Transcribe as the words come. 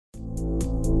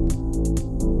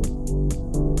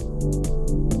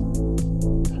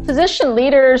Physician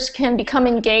leaders can become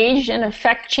engaged and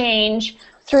affect change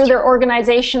through their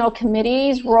organizational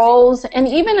committees, roles, and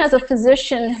even as a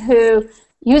physician who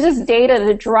uses data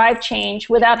to drive change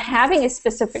without having a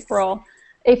specific role.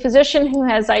 A physician who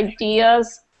has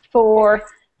ideas for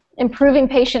improving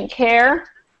patient care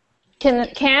can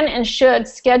and should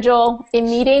schedule a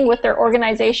meeting with their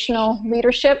organizational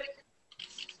leadership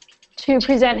to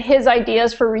present his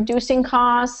ideas for reducing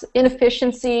costs,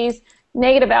 inefficiencies,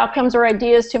 negative outcomes, or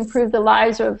ideas to improve the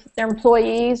lives of their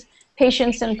employees,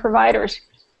 patients, and providers.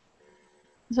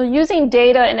 So using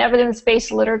data and evidence-based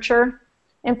literature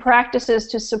and practices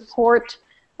to support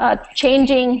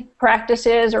changing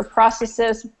practices or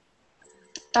processes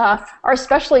are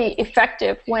especially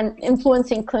effective when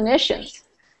influencing clinicians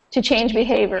to change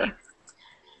behavior.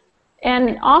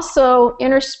 And also,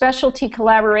 interspecialty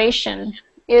collaboration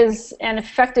is an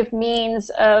effective means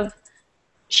of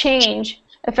change,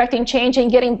 affecting change and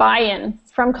getting buy-in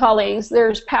from colleagues.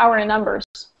 There's power in numbers.